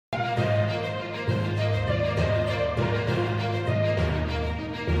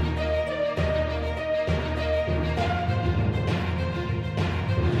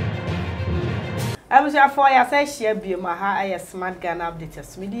I was for ya say she be my ha smart Ghana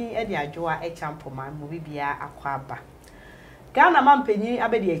updates. Midi e di adwoa e champo man mo bibia akwaba. Ghana man penyi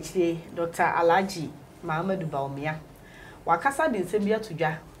abedi achire Dr. Alhaji Muhammadu Bawumia. Wakasa de nsem to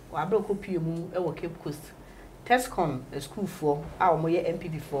dwa. Wa abro kopie mu e wo Cape Coast. Tescon school for a omo ye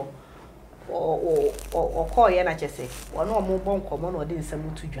MPP for. O call ye na chese. Wono omo bon komo no de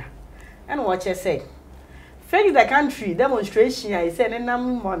nsem to dwa. And what you say? Fix the country demonstration. I say,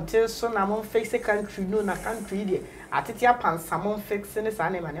 "Nenam Monte so na mon fix the country no na country there. Atitia pan samon fixing this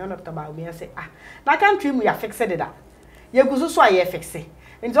animal. Ne on of Bawumia say na country we are fixed it. Ye go so aye fix it.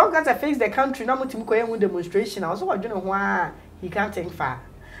 In talk that fix the country na mutim ko yen demonstration. I also want know why he can't think far.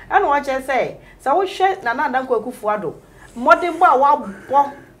 And what you say? So we share na dan ko akufuado. Modern boy wa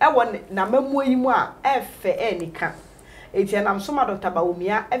bo e won na mamu yi mu a e fe e nika. Etianam soma Dr.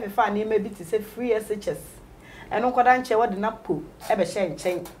 Bawumia e fa na ma bi ti say free SHS. Eno koda nche wode na po e be hye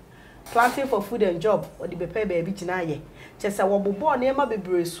nchen. Planting for food and job or the bepe baby jina ye. Chese wo bobo na ema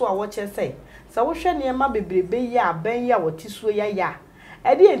bebre so a wo chese. Sa wo hwe na ema bebrebe ya ben ya wo tisuo ya.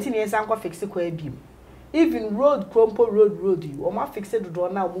 E de enti ne nsan kwa fix kwa abim. Even road crompo road you. Omo fix do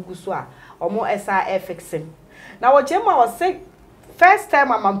na omugu so a omo esa e fixing. Na wo chema wo say first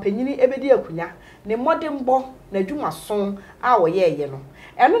time amampanyini ebedi akunya ne modern bo na dwuma son a wo ye no.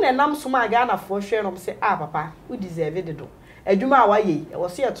 Eno na nam so ma Ghana fo hwe no say papa we deserve it do. Adwuma a waye e wo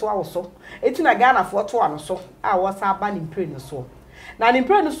se eto awo so. Eti na Ghana fo to ano so a wo sa aba ni mpre no so. Na ni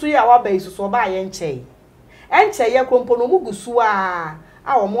mpre no so ya wa ba isu so ba ye nche. Enche ye krompo no mugu so a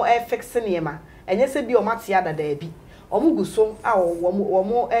wo mo e fix ne ma. Enye se bi o mate adada bi. Omugu so a wo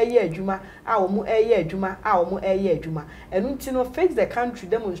mo eye adwuma a wo mo eye adwuma a wo mo eye adwuma. Enu nti no fix the country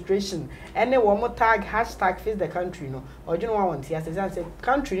demonstration ene wo mo tag #FixTheCountry no. Ojuno wa won ti say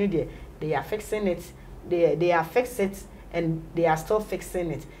country ni there they are fixing it. They are fix it and they are still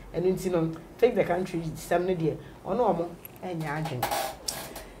fixing it. And you know, fix the country something there. Ono omo enya adwen.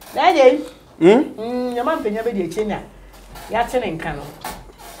 Na je. Your man penya be dey chenya. Ya tene nka no.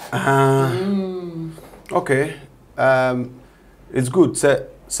 Okay. It's good.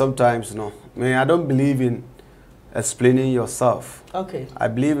 Sometimes no. I don't believe in explaining yourself. Okay. I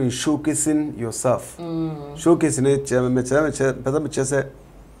believe in showcasing yourself. Showcasing it.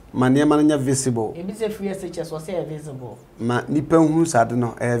 Maniema na visible. Ebi say free SHS was say visible. Ma nipa hu sade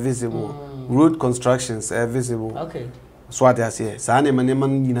no visible. Road constructions visible. Okay. So what I say, sa na maniema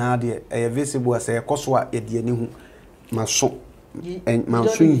nyina de visible as ekoso a ye de ani hu. Maso. And my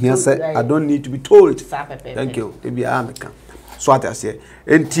swing here said I don't need to be told. Thank you. Ebi ameka. So what I say.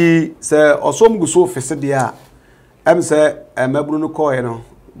 Enti say osom gu so fese de a em say mabru no call no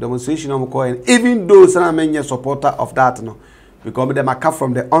demonstration am call even though sana menye supporter of that no. Because them are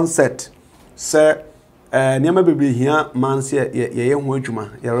from the onset. Sir, never be here, man, say, ye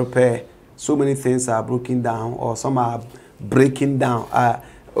repair. So many things are broken down, or some are breaking down,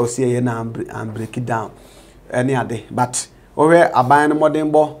 or say, and break it down. Any other. But, over a buying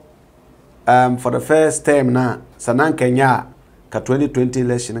modern ball for the first time now, Sanan Kenya, 2020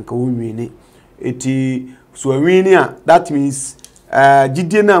 election, and Kawumi, so that means,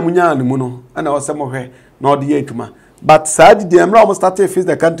 Gideon Muno, and I was some of her, not the Yetuma. But sad the Amra almost started face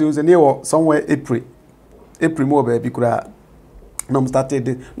the country was near somewhere April more baby kura. No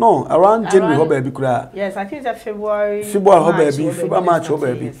started no around January baby kura. Yes, I think that February March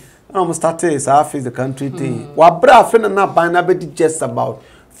baby. Almost started so face the country thing. Wa bra friend na ban na be just about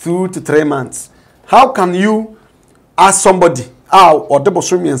 2 to 3 months. How can you ask somebody or the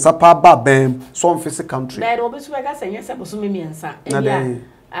bosomi and sapa ba bam so face the country? That obisu ga say yes bosomi ensa.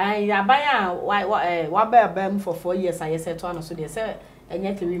 I abaya why bear for 4 years. I said to an so they say and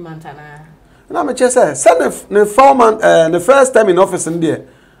yet 3 months and I'm just say the foreman the first time in office in there.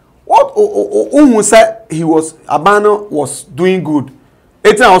 What who said he was Abano was doing good.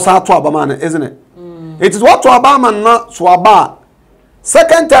 It's also to Abama, isn't it? It is what to Abama not to Aba.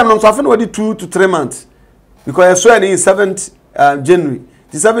 Second time I'm suffering already 2 to 3 months. Because I swear in 7th January.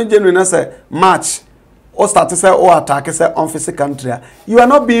 The 7th January I say March. Or start to say, attack say on FixTheCountry. You are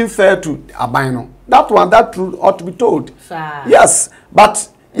not being fair to Abino. That truth ought to be told. Sir. Yes, but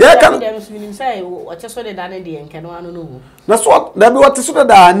yeah, can say what just what they done in the end can one know. That's what there be what is so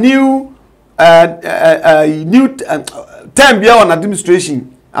that new term bia on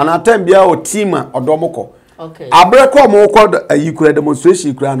administration and a term bia or team or domoko. Okay. Abreko mo called you could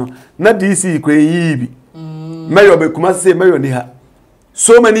demonstration krano. Na DC kwe yibi. Mayor be kuma say mayor ni ha.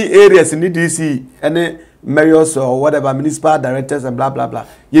 So many areas in the DC and mayors or whatever, municipal directors and blah blah blah.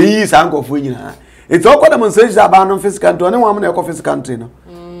 Ye is uncle for you. It's all demonstrations about FixTheCountry. Anyone in FixTheCountry, no.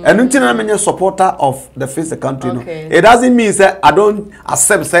 And until I'm a supporter of the Face the Country, no. It doesn't mean that I don't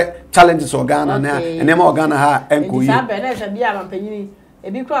accept say challenges of Ghana and them Ghana ha enko yi.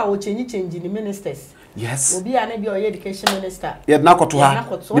 Ebi kura wo change the ministers. Yes. Obi a na bi o education minister. Ye na koto ha.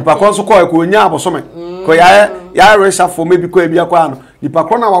 Nipa kon so ko nya abosome. Ko ya resha for maybe ko ebi akwa no. Nipa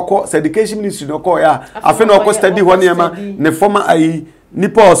kon na wako education ministry no ko ya. Afi na ko study ho niema ne former ayi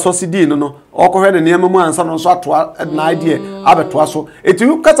nipa subsidy no okohwe ne niema mu ansa no so atoa na idea abetoa so.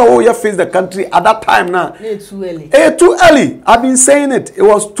 Etu kata wo ya Face the Country at that time na. Too early. Too early. I've been saying it. It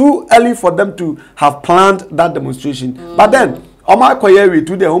was too early for them to have planned that demonstration. But then Oma koye we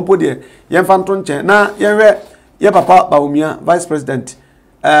to the home podium. Yen fanton chen na yen ye papa Bawumia vice president.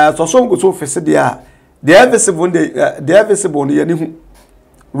 So go so fese dia. The visible ne yani hu.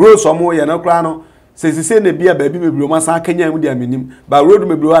 Rules omo ye no kra no. Se ne bia baabi mebiro ma san kanya mu dia menim. Ba road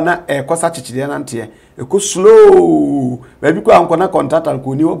mebiro na kosa chichire na nte. Eko slow. Baabi ko anko na contractor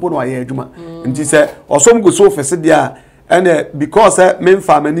ko ni obo no aye adwuma. Nti se osom go so fese dia and because men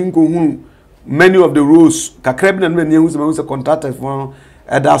farming ko hu many of the rules kakra bi na no hu se contractors for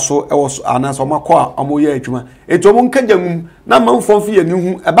eda so e was anasa makọ a omoye adwuma eto mo nkagyanum na manfo fi ani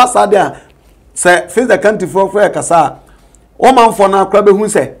hu eba sa de a se Face the Country for kasa o manfo na akra be hu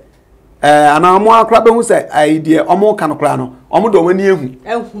se ana mo akra be hu se idea omo kan kra no omo do mani ehu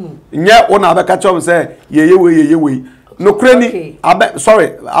nye wo na abeka chom se yeye no kreni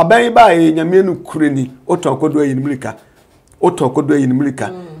aben ba nyame no kreni otokodo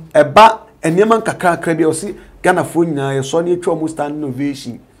ayinimlika eba enyeman kakra kra bi o si Ghana fo nyina ye so ne atwa mu stand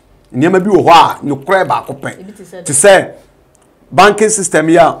innovation nyema bi wo ho a nyukra ba kopen ti say banking system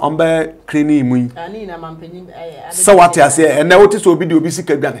ya on be cleaning mu ani na mampanyi so what you say and now so obi de obi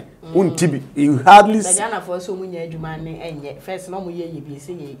sika gane untibi you hardly Ghana fo so mu nya adwuma ne enye first no mu ye bi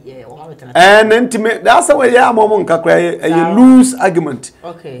say ye o ma betena and intime that's why ya amom nkakra ye lose argument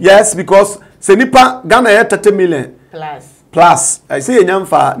yes because se nipa Ghana ye 30 million plus I say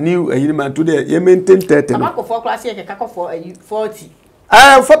nyamfa new ayinima today ye maintain 30 no amako class ye keka for 40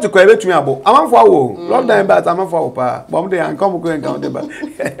 40 kwa betumi abo amanfo awo long time back amanfo awo pa bom de ankom ko enka de ba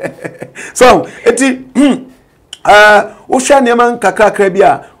so eti o hwa neman kakra bi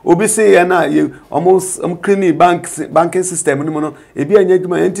a obi say ye na almost clean banking system no no ebi anya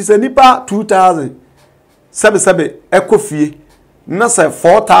adwuma enti se nipa 2000 77 ekofie na say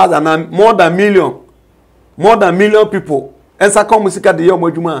 4000 and more than million people ensa come musika de yomo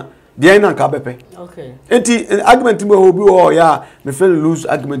adwuma de na nka bepe enti argument me obi o ya me feel lose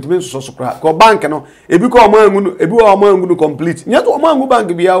argument me so kra ko bank no ebi ko omangu no complete nyeto omangu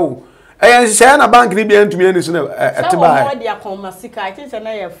bank bia o share na bank ni bia ntumi ani so na etiba so dia come sika I think say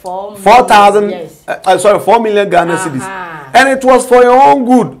na 4,000 sorry 4 million Ghana cedis and it was for your own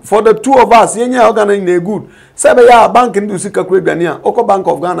good for the two of us yenya organ na good say ya bank ndi sika kra aduane a oko Bank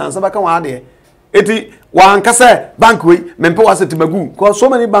of Ghana ansa baka wa de eti wankasa bank we mempe waseti magu because so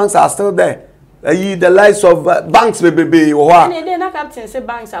many banks are still there the lives of banks bebe wo ha and na captain say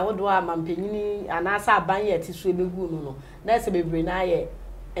banks are wodo amampanyini anasa ban ye ti so ebegu no na say bebe na ye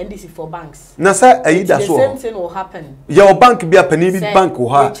NDC for banks na say da so the same thing will happen your bank bi apani bi bank wo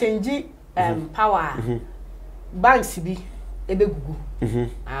ha change power banks bi ebegugu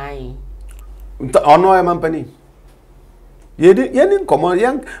ai ono e mampani Yeni common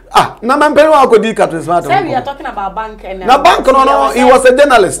young na mampeni wa ko di smart. Say we are talking about bank and na bank no he was a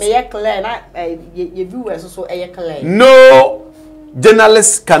journalist. Me clear na ye viewers so clear. No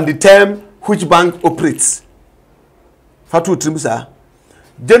journalist can determine which bank operates. Fatu trimsa.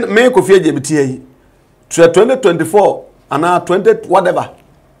 Me Kofi ejebiti yi. 2024 ana 20 whatever.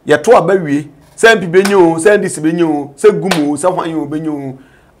 Ye to abawie. Say mpi benyo, say ndisi benyo, say gumu, say hwan benyo.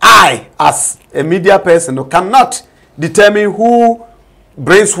 I as a media person cannot determine who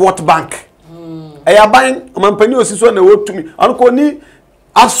brings what bank. I buying mampani osiso na wotumi. Anko ni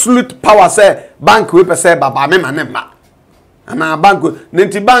absolute power say bank we say baba me manema. Ana bank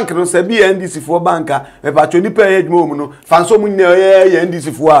nenti bank no say bi NDC for banker e pa choni pe edwuma mu no fanso mu ne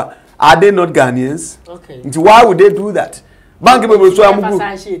NDC for are they not Ghanaians? Okay. Nti why would they do that? Bank be so amugu.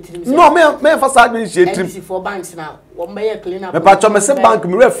 No me facade me share trim. NDC for banks now. Wo me clean up. Me pa chome say bank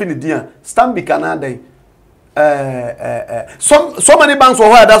me refi ni dia. Stanbic Canada. So many banks were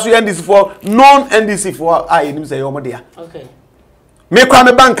where that's NDC for non-NDC for him say yomo dia. Okay. Me kwa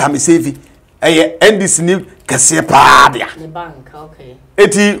me bank am save NDC ni kese pa dia. The bank, okay.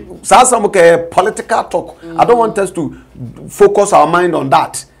 Eti sasa mo ke political talk. I don't want us to focus our mind on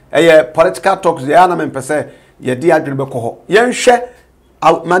that. Political talk they na me pese ye di adwene be ko ho. Ye nhwe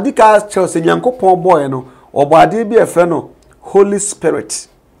Madika Chelsea Nyankopon boy no oboade bi efe no Holy Spirit.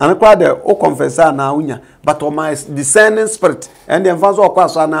 and kwa de o confessor na unya but o my discerning spirit and the enfanso okwa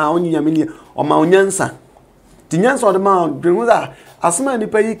so na unya mini o ma unyansa ti nyansa o de ma dwenu da asema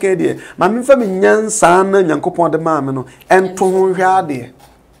nipa yi ke de ma me fa me nyansa na nyankopon de ma me no ento ho hwa de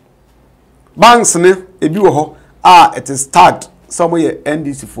banks ne ebi wo ho it is tagged somewhere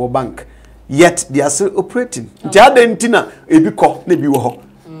NDC for bank yet they are still operating ntina ebi ko na ebi wo ho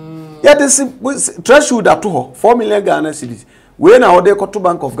yet this threshold at 4 million Ghana cedis we na ode to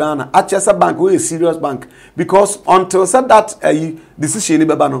Bank of Ghana Achesa Bank we a serious bank because until said that decision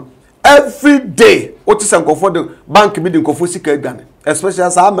beba no every day otisanko for the bank meeting ko for sika Ghana especially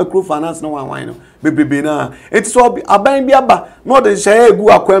as microfinance no wan no bebrebe na it so aban bi aba no de share egu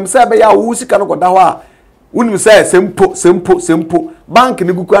akwam se be ya wo sika no goda ho a unim say sempo bank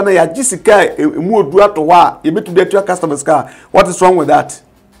ni guku na ya gisika emu odu ato ho a ye betu de customers car what is wrong with that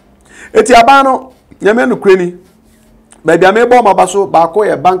eti abano nyame no kreni baby amebo mabaso ba ko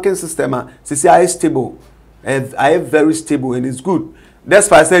ye banking system sisi I stable I very stable and it's good that's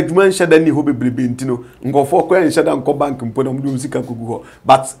why I said dwuma nhada ni ho bebrebe ntino ngofo ko nhada nko bank mpo na mdu sika kugu ho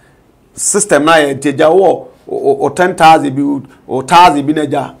but system na ye teja wo o 10,000 bi o 1,000 bi na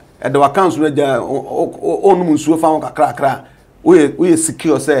ja e de accounts na ja onum nsuo fa kakra we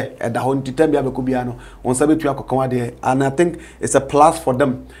secure say da ho ntitam bia beko bia no on sabe tu akokon ade and I think it's a plus for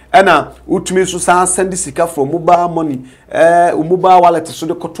them and utumi so send sika from mobile money mobile wallet so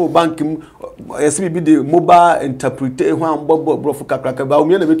de koto bank SBB the mobile interpreter ho ambo brofu kakra ba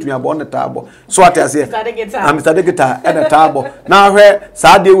umia na betumi abo on table so what I say I'm Mr. Degeta at the table now where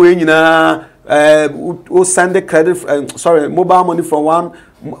Saturday we nyina o send the credit mobile money from one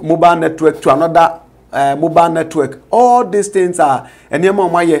mobile network to another mobile network all these things are and your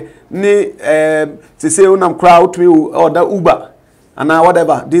mama ye ni to say unam crowd to order Uber and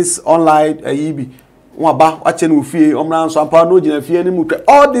whatever this online yibi waba wache no fie omran so ampa no gina fie ni mutwe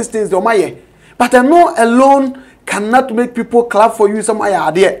all these things your maye but no alone cannot make people clap for you some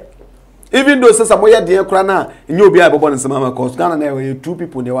aya there even though say some aya there kra na nyi obi abobo nsema ma cause Ghana na we two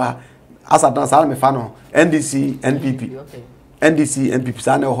people they were as at dance me fa no NDC NPP okay. NDC and people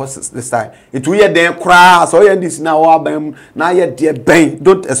say no this time. It will hear them cry. So NDC now abam na yet dear bang.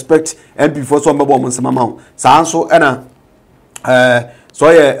 Don't expect NPP for some moments mama. So ena so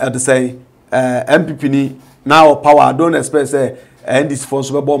at the say NPP ni now power. Don't expect say NDC for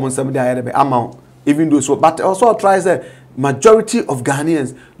some moments some day amount. Even though so, but also try say majority of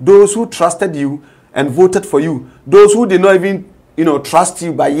Ghanaians, those who trusted you and voted for you, those who did not even trust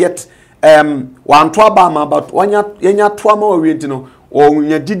you, but yet. One twabama about one yanya twama orientino or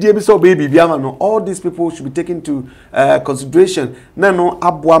nya didie bi so baby biama no all these people should be taken to consideration na no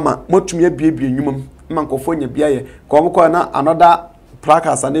aboama motumi abiebie nwumam mankofo nya biaye ko na another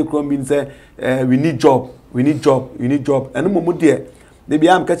placards and ekrom bin say we need job and momu de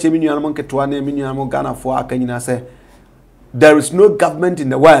bia am ka che minu anam nketo na minu anam Ghana for akanyina say there is no government in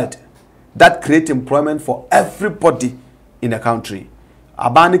the world that create employment for everybody in the country.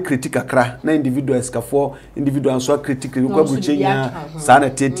 Abani critique kra na individuals ka for individuals so critique ko buchenya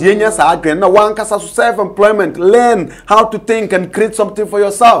sanity tienya sa adwen na wan kasa so self employment learn how to think and create something for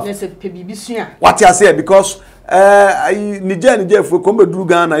yourself what you say because Nigeria for ko beduru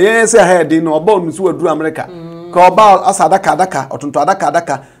Ghana yes ahead no oba onu so waduru America ka oba asadaka otonto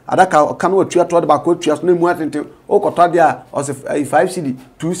adaka kan wo tua to de ba ko tua so na mu atente o koto de a o se 5 cd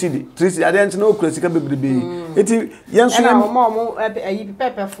 2 cd 3 cd ade no klasika bebrebe eti yenso na mo ayi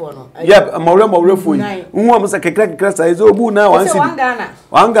pepe for no yep mawre for yi nhu am se kekra sa ezo obu na 1 cd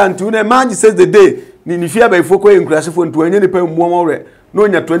one Ghana tu na manji says the day ni fia ba ifo ko enkrase for ntu anye ne pa mu mawre no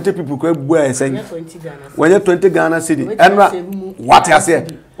nya 20 people ko bu esen when 20 Ghana city enra what I say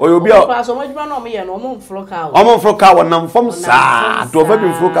oyo bi o so majuma no me ye no mo mfloka wo nam fom sa to fa bi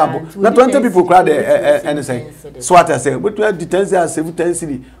mfloka bo na 20 people crowd and say so what I say but we detention as 10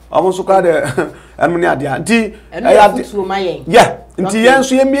 city omo so crowd and money adia nti yeah nti yen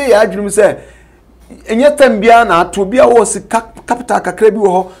so ye mie ya adwum say enye tambia na ato bia wo si capital kakra bi wo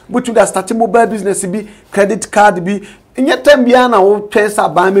ho but you start mobile business bi credit card bi enye tambia na wo twesa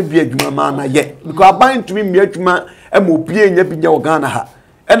ban me bi adwuma ma na ye because aban to me mi adwuma e mo bia enya bi nya wo Ghana ha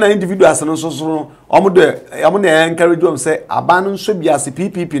and individuals no so omo na encourage them say aban no so bia se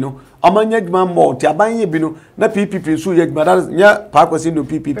PPP no amanya adwuma mo ti aban ye bi no na PPP so ye adwuma that nya pa kwasi no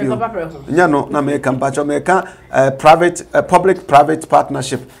PPP nya no na me campaign me ka private public private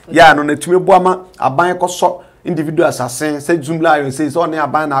partnership ya no na tumi boama aban ko so individuals asen say Zoomla you say so na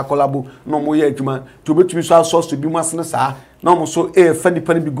aban na collabo no mo ye adwuma to betumi so source to bi mo asene sa na mo so fani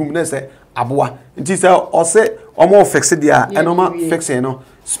pani bi gum na say aboa nti say o say omo fix dia e no ma fix no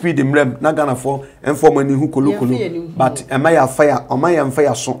speed mrem na Ghana for inform ni hu kolokolo but am I a fire o my am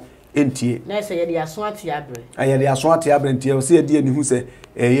fire so entie na say ye de aso ate abre ye de aso ate abre entie o say de ni hu say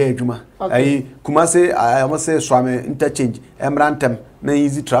ye adwuma ayi Kumase am say swame interchange emrantem na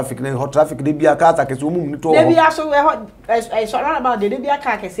easy traffic na hot traffic de bia ka ta kese omum ni to de bia so I so run about de bia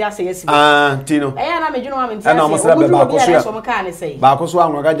ka kese ase yesi tino na me dwunu ma me ntia na mo say ba ko so mo ka ne say ba ko so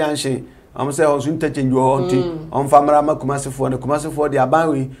anwo ga janshe am say ho so interchange wo nti on famara ma Kumasefo na Kumasefo de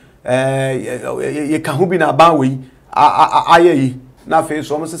abanwe ye ka hu bi na abanwe ayeyi na fe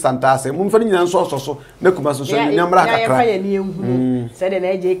so mo se santase mo mfa nyina so na Kumase so nyamra kakra ya fa ye ni ehunu se de na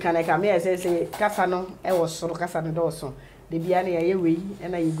eje kan ka me se kasa no e wo soro kasa no do so de bia na ye wei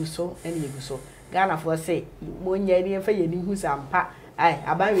na yeguso na yeguso Ghana for say mo nya ni fa ye ni hu sampa ai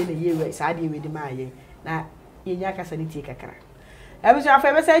abanwe na ye wei sa de we de ma ye na ye nya kasa ni tie kakra e bi so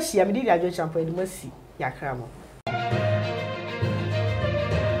afa be se hia me di radio champo e de mo si yakra mo